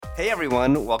Hey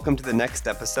everyone, welcome to the next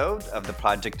episode of the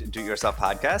Project Do It Yourself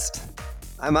podcast.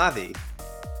 I'm Avi.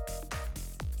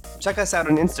 Check us out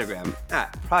on Instagram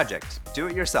at Project Do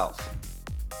It Yourself.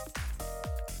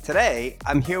 Today,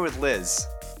 I'm here with Liz.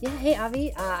 Yeah, hey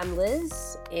Avi, I'm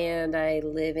Liz, and I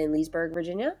live in Leesburg,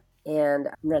 Virginia, and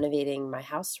I'm renovating my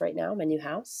house right now, my new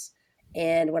house.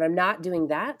 And when I'm not doing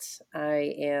that,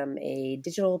 I am a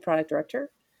digital product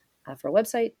director for a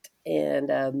website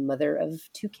and a mother of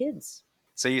 2 kids.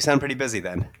 So you sound pretty busy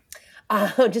then.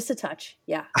 Just a touch,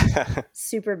 yeah.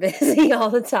 Super busy all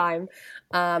the time.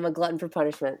 I'm a glutton for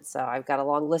punishment, so I've got a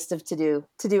long list of to-do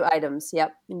items.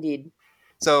 Yep, indeed.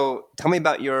 So tell me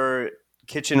about your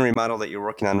kitchen remodel that you're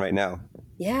working on right now.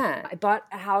 Yeah, I bought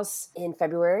a house in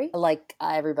February, like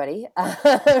everybody. I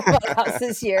bought a house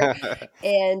this year,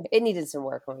 and it needed some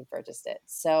work when we purchased it.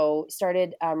 So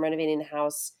started renovating the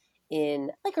house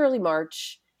in like early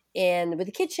March. And with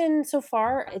the kitchen, so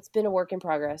far, it's been a work in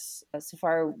progress. So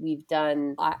far, we've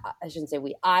done, I shouldn't say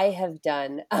we, I have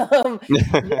done,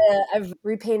 I've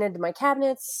repainted my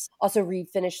cabinets, also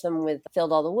refinished them with,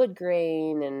 filled all the wood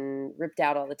grain and ripped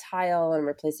out all the tile and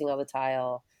replacing all the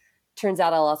tile. Turns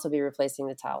out I'll also be replacing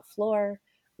the tile floor,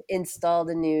 installed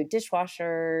a new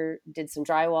dishwasher, did some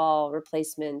drywall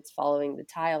replacements following the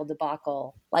tile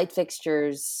debacle, light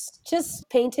fixtures, just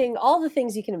painting, all the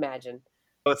things you can imagine.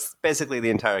 So it's basically the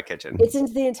entire kitchen. It's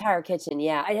into the entire kitchen,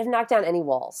 yeah. I have knocked down any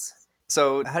walls.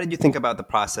 So how did you think about the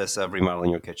process of remodeling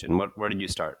your kitchen? Where did you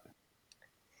start?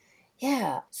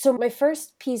 Yeah. So my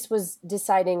first piece was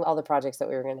deciding all the projects that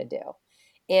we were going to do.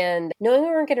 And knowing we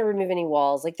weren't going to remove any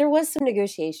walls, like there was some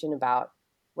negotiation about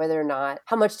whether or not,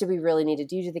 how much do we really need to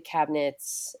do to the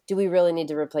cabinets? Do we really need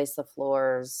to replace the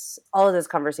floors? All of those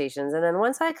conversations. And then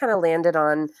once I kind of landed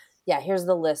on, yeah, here's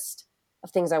the list of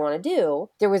things I want to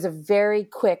do, there was a very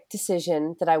quick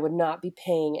decision that I would not be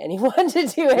paying anyone to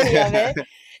do any of it.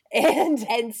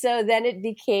 And so then it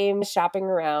became shopping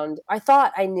around. I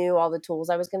thought I knew all the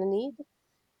tools I was going to need.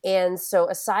 And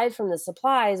so aside from the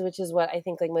supplies, which is what I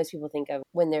think like most people think of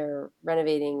when they're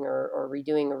renovating or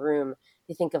redoing a room,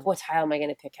 they think of what tile am I going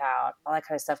to pick out, all that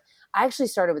kind of stuff. I actually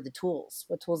started with the tools.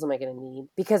 What tools am I going to need?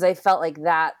 Because I felt like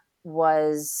that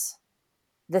was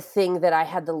the thing that I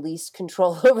had the least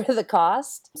control over the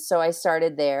cost. So I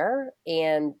started there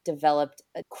and developed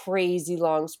a crazy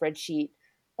long spreadsheet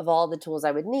of all the tools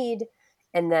I would need,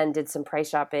 and then did some price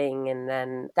shopping. And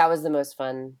then that was the most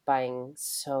fun, buying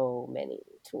so many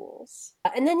tools.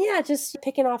 And then, yeah, just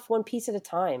picking off one piece at a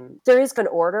time. There is an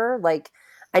order, like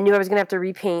I knew I was going to have to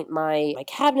repaint my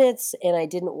cabinets, and I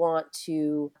didn't want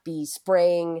to be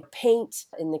spraying paint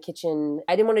in the kitchen.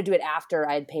 I didn't want to do it after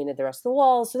I had painted the rest of the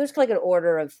walls. So there's like an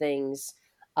order of things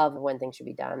of when things should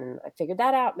be done. And I figured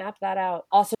that out, mapped that out.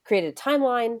 Also created a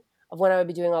timeline of when I would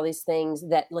be doing all these things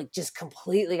that like just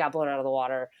completely got blown out of the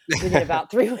water within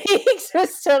about 3 weeks. It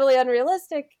was totally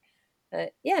unrealistic.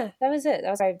 Yeah, that was it.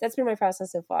 That's been my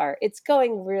process so far. It's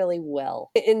going really well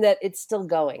in that it's still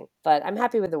going, but I'm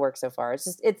happy with the work so far.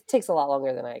 It takes a lot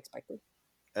longer than I expected.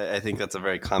 I think that's a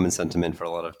very common sentiment for a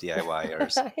lot of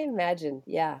DIYers. I imagine,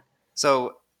 yeah.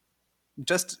 So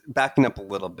just backing up a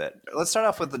little bit, let's start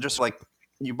off with just like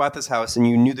you bought this house and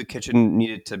you knew the kitchen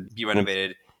needed to be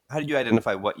renovated. How did you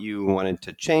identify what you wanted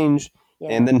to change?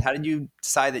 Yeah. And then how did you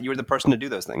decide that you were the person to do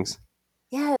those things?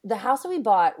 Yeah, the house that we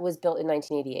bought was built in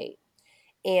 1988.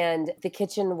 And the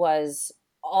kitchen was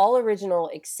all original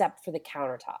except for the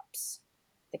countertops.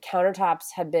 The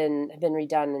countertops have been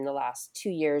redone in the last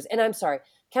 2 years. And I'm sorry,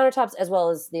 countertops as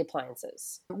well as the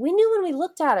appliances. We knew when we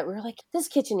looked at it, we were like, this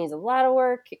kitchen needs a lot of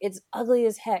work. It's ugly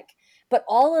as heck. But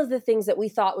all of the things that we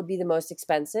thought would be the most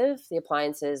expensive, the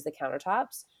appliances, the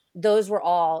countertops, those were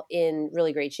all in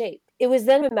really great shape. It was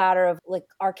then a matter of like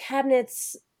our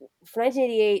cabinets for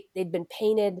 1988, they'd been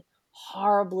painted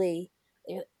horribly.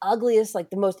 Ugliest,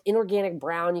 like the most inorganic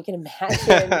brown you can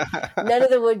imagine. None of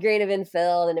the wood grain had been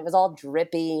filled, and it was all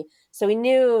drippy. So we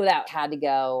knew that had to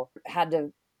go, had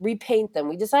to repaint them.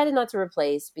 We decided not to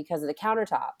replace because of the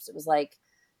countertops. It was like,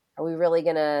 are we really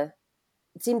gonna,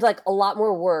 it seemed like a lot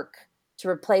more work to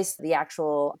replace the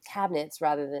actual cabinets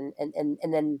rather than,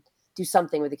 and then do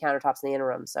something with the countertops in the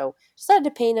interim. So decided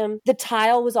to paint them. The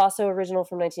tile was also original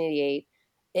from 1988.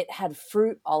 It had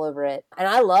fruit all over it. And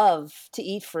I love to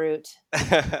eat fruit,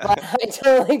 but I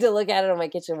don't like to look at it on my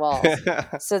kitchen walls.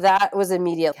 So that was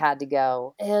immediate, had to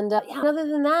go. And yeah, other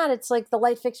than that, it's like the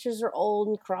light fixtures are old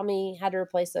and crummy. Had to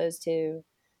replace those too.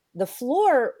 The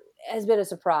floor has been a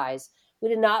surprise. We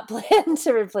did not plan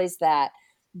to replace that.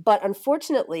 But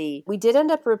unfortunately, we did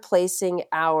end up replacing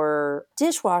our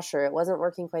dishwasher. It wasn't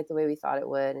working quite the way we thought it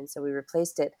would. And so we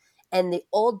replaced it. And the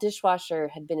old dishwasher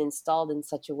had been installed in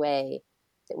such a way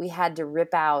that we had to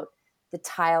rip out the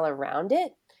tile around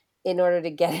it in order to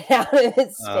get it out of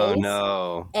its Oh, space.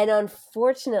 no. And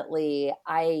unfortunately,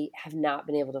 I have not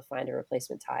been able to find a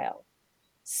replacement tile.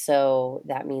 So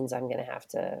that means I'm going to have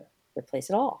to replace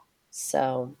it all.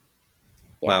 So,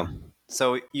 yeah. Wow.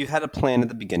 So you had a plan at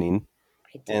the beginning,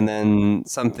 I did. and then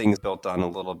some things built on a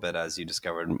little bit as you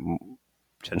discovered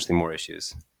potentially more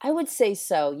issues. I would say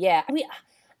so. Yeah. I mean,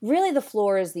 really, the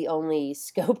floor is the only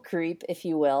scope creep, if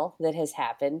you will, that has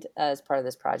happened as part of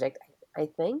this project, I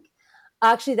think.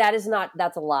 Actually, that's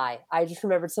a lie. I just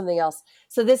remembered something else.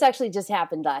 So this actually just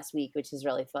happened last week, which is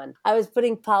really fun. I was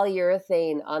putting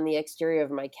polyurethane on the exterior of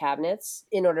my cabinets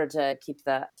in order to keep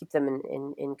them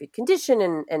in good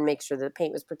condition and make sure the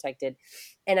paint was protected.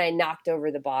 And I knocked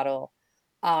over the bottle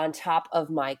on top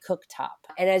of my cooktop.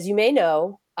 And as you may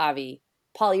know, Avi,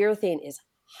 polyurethane is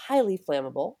highly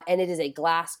flammable, and it is a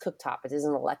glass cooktop. It is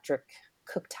an electric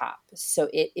cooktop, so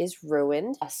it is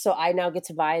ruined. So I now get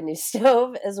to buy a new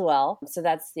stove as well. So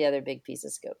that's the other big piece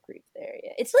of scope creep there.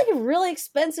 Yeah. It's like a really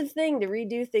expensive thing to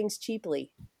redo things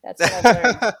cheaply. That's what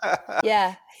I've learned.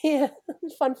 Yeah.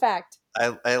 Fun fact.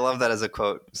 I love that as a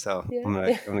quote, so Yeah. I'm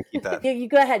gonna keep that. You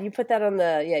go ahead. You put that on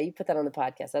the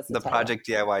podcast. That's the title. Project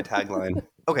DIY tagline.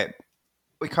 Okay.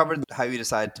 We covered how you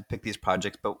decided to pick these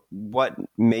projects, but what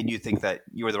made you think that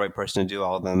you were the right person to do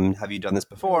all of them? Have you done this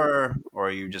before, or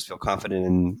you just feel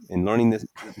confident in learning the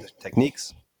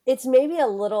techniques? It's maybe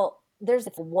there's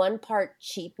one part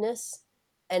cheapness,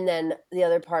 and then the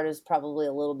other part is probably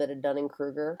a little bit of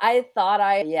Dunning-Kruger. I thought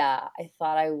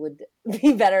I would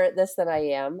be better at this than I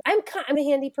am. I'm a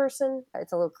handy person.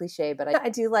 It's a little cliche, but I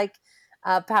do like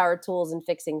power tools and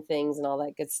fixing things and all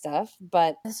that good stuff.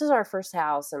 But this is our first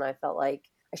house, and I felt like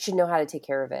I should know how to take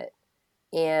care of it.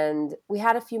 And we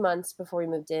had a few months before we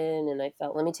moved in, and I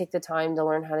felt, let me take the time to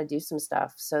learn how to do some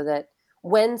stuff so that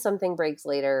when something breaks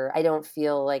later, I don't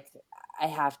feel like I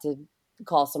have to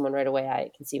call someone right away. I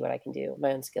can see what I can do,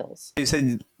 my own skills. You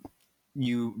said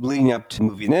you leading up to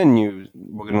moving in, you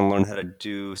were going to learn how to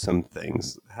do some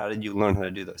things. How did you learn how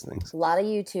to do those things? A lot of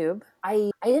YouTube.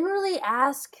 I didn't really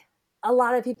ask a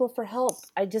lot of people for help.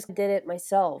 I just did it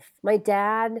myself. My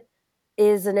dad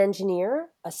is an engineer,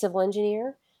 a civil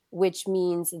engineer, which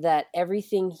means that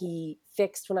everything he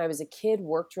fixed when I was a kid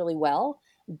worked really well,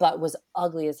 but was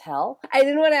ugly as hell. I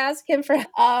didn't want to ask him for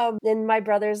and my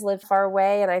brothers lived far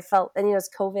away, and I felt, and it's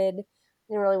COVID. I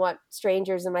didn't really want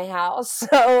strangers in my house.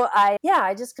 So I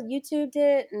just YouTubed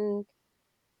it and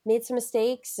made some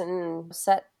mistakes and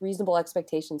set reasonable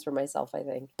expectations for myself, I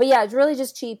think. But yeah, it's really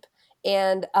just cheap,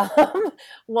 and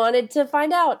wanted to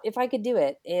find out if I could do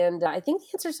it. And I think the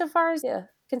answer so far is, yeah,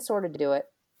 can sort of do it.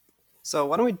 So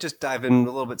why don't we just dive in a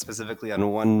little bit specifically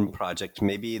on one project,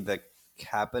 maybe the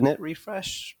cabinet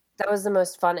refresh? That was the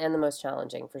most fun and the most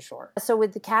challenging, for sure. So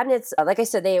with the cabinets, like I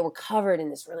said, they were covered in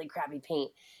this really crappy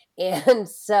paint. And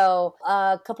so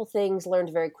a couple things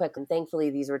learned very quick. And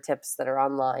thankfully, these were tips that are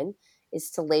online, is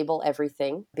to label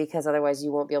everything, because otherwise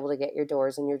you won't be able to get your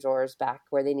doors and your drawers back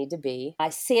where they need to be. I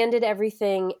sanded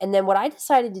everything. And then what I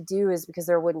decided to do is, because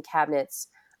they're wooden cabinets,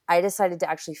 I decided to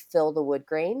actually fill the wood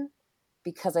grain,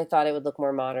 because I thought it would look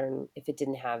more modern if it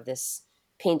didn't have this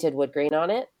painted wood grain on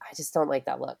it. I just don't like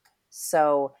that look.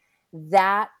 So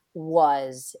that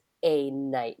was a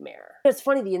nightmare. It's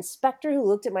funny, the inspector who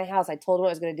looked at my house, I told him I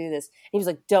was going to do this, and he was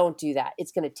like, don't do that.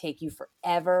 It's going to take you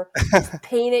forever. Just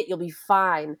paint it. You'll be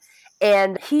fine.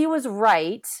 And he was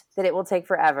right that it will take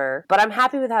forever, but I'm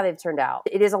happy with how they've turned out.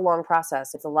 It is a long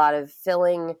process. It's a lot of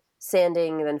filling,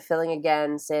 sanding, and then filling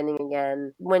again, sanding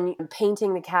again. When you're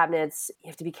painting the cabinets, you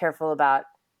have to be careful about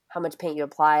how much paint you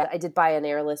apply. I did buy an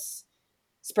airless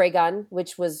spray gun,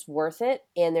 which was worth it.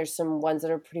 And there's some ones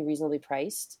that are pretty reasonably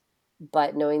priced.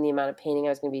 But knowing the amount of painting I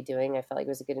was going to be doing, I felt like it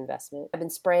was a good investment. I've been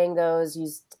spraying those,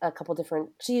 used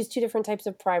two different types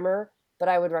of primer, but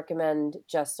I would recommend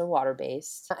just a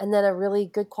water-based. And then a really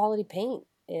good quality paint.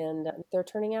 And they're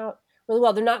turning out really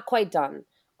well. They're not quite done.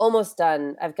 Almost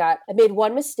done. I made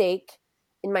one mistake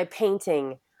in my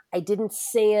painting. I didn't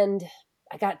sand.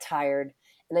 I got tired,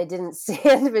 and I didn't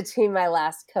sand between my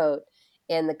last coat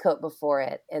and the coat before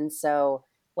it. And so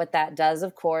what that does,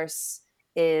 of course,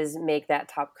 is make that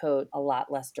top coat a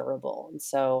lot less durable. And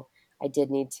so I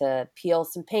did need to peel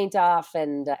some paint off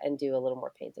and do a little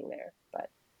more painting there, but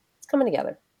it's coming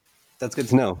together. That's good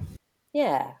to know.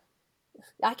 Yeah.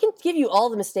 I can give you all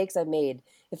the mistakes I've made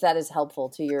if that is helpful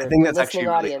to your listening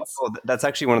audience. That's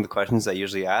actually one of the questions I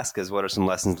usually ask is, what are some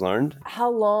lessons learned? How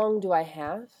long do I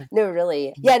have? No,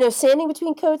 really. Yeah, no, sanding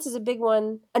between coats is a big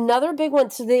one. Another big one.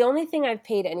 So the only thing I've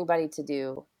paid anybody to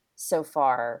do so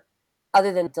far,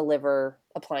 other than deliver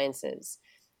appliances,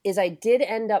 is I did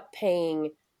end up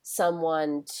paying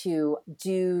someone to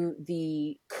do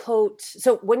the coat.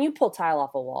 So when you pull tile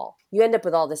off a wall, you end up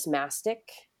with all this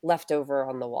mastic left over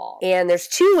on the wall. And there's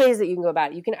two ways that you can go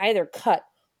about it. You can either cut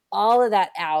all of that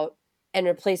out and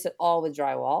replace it all with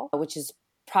drywall, which is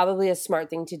probably a smart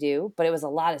thing to do, but it was a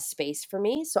lot of space for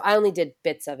me. So I only did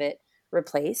bits of it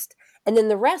replaced. And then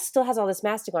the rest still has all this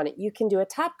mastic on it. You can do a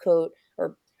top coat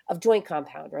or of joint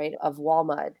compound, right? Of wall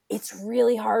mud. It's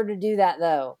really hard to do that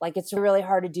though. Like it's really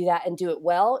hard to do that and do it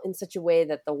well in such a way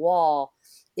that the wall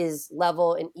is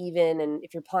level and even. And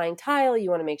if you're applying tile, you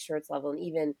want to make sure it's level and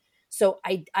even. So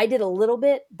I did a little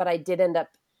bit, but I did end up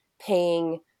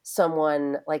paying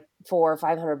someone like $400 or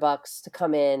 $500 to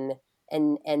come in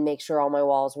and make sure all my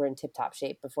walls were in tip-top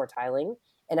shape before tiling.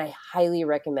 And I highly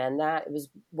recommend that. It was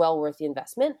well worth the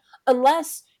investment,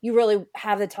 unless you really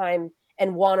have the time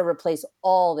and want to replace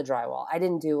all the drywall. I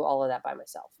didn't do all of that by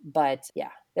myself. But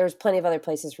yeah, there was plenty of other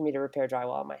places for me to repair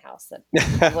drywall in my house that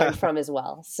I've learned from as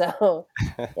well. So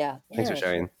yeah. Thanks for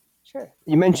sharing. Sure.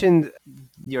 You mentioned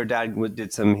your dad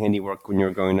did some handiwork when you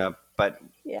were growing up, but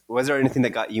was there anything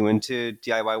that got you into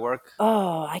DIY work?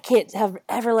 Oh, I can't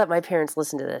ever let my parents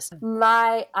listen to this.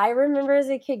 I remember as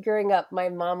a kid growing up, my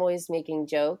mom always making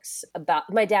jokes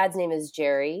about, my dad's name is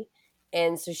Jerry.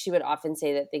 And so she would often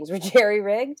say that things were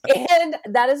jerry-rigged. And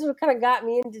that is what kind of got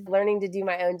me into learning to do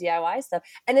my own DIY stuff.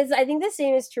 And I think the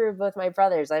same is true of both my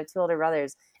brothers. I have two older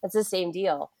brothers. It's the same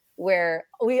deal where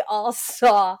we all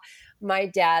saw my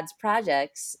dad's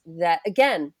projects that,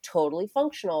 again, totally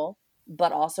functional,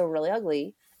 but also really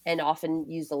ugly and often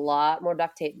used a lot more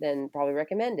duct tape than probably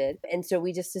recommended. And so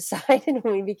we just decided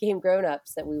when we became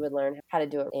grown-ups that we would learn how to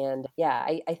do it. And yeah,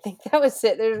 I think that was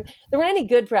it. There weren't any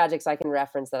good projects I can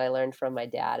reference that I learned from my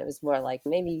dad. It was more like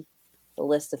maybe the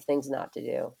list of things not to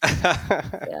do.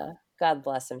 Yeah, God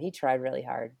bless him. He tried really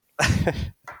hard.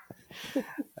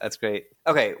 That's great.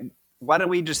 Okay, why don't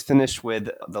we just finish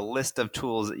with the list of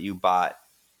tools that you bought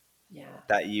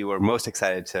that you were most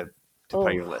excited to put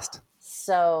on your list?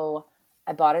 So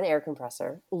I bought an air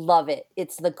compressor. Love it.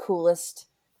 It's the coolest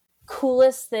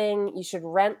thing. You should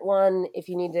rent one if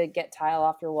you need to get tile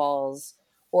off your walls,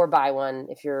 or buy one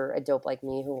if you're a dope like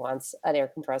me who wants an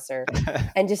air compressor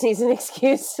and just needs an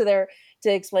excuse to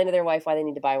explain to their wife why they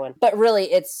need to buy one. But really,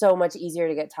 it's so much easier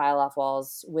to get tile off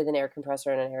walls with an air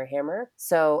compressor and an air hammer.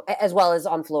 So, as well as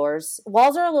on floors.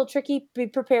 Walls are a little tricky. Be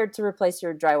prepared to replace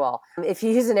your drywall if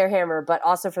you use an air hammer, but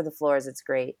also for the floors, it's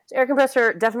great. So air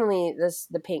compressor, definitely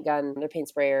the paint gun, their paint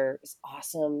sprayer is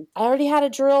awesome. I already had a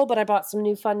drill, but I bought some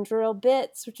new fun drill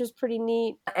bits, which is pretty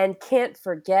neat. And can't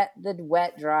forget the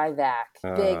wet dry vac.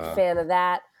 Big fan of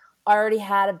that. Already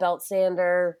had a belt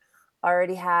sander.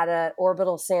 Already had an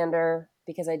orbital sander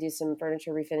because I do some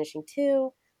furniture refinishing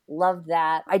too. Love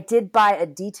that. I did buy a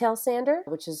detail sander,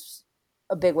 which is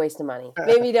a big waste of money.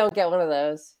 Maybe you don't get one of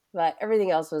those, but everything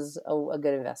else was a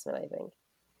good investment, I think.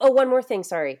 Oh, one more thing.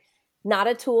 Sorry. Not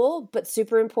a tool, but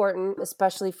super important,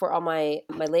 especially for all my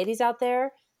ladies out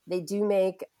there. They do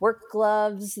make work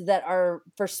gloves that are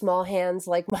for small hands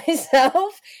like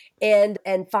myself, and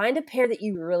find a pair that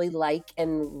you really like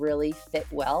and really fit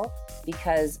well,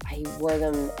 because I wore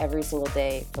them every single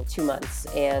day for 2 months.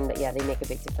 And yeah, they make a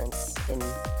big difference in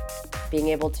being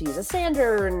able to use a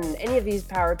sander and any of these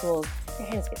power tools. Your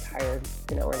hands get tired,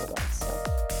 wearing the gloves. So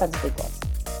tons of big gloves.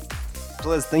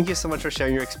 Liz, thank you so much for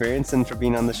sharing your experience and for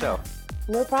being on the show.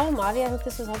 No problem, Avi. I hope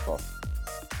this was helpful.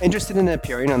 Interested in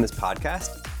appearing on this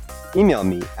podcast? Email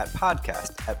me at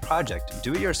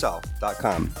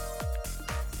podcast@projectdoityourself.com.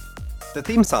 The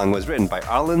theme song was written by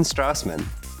Arlen Strassman.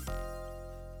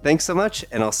 Thanks so much,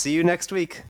 and I'll see you next week.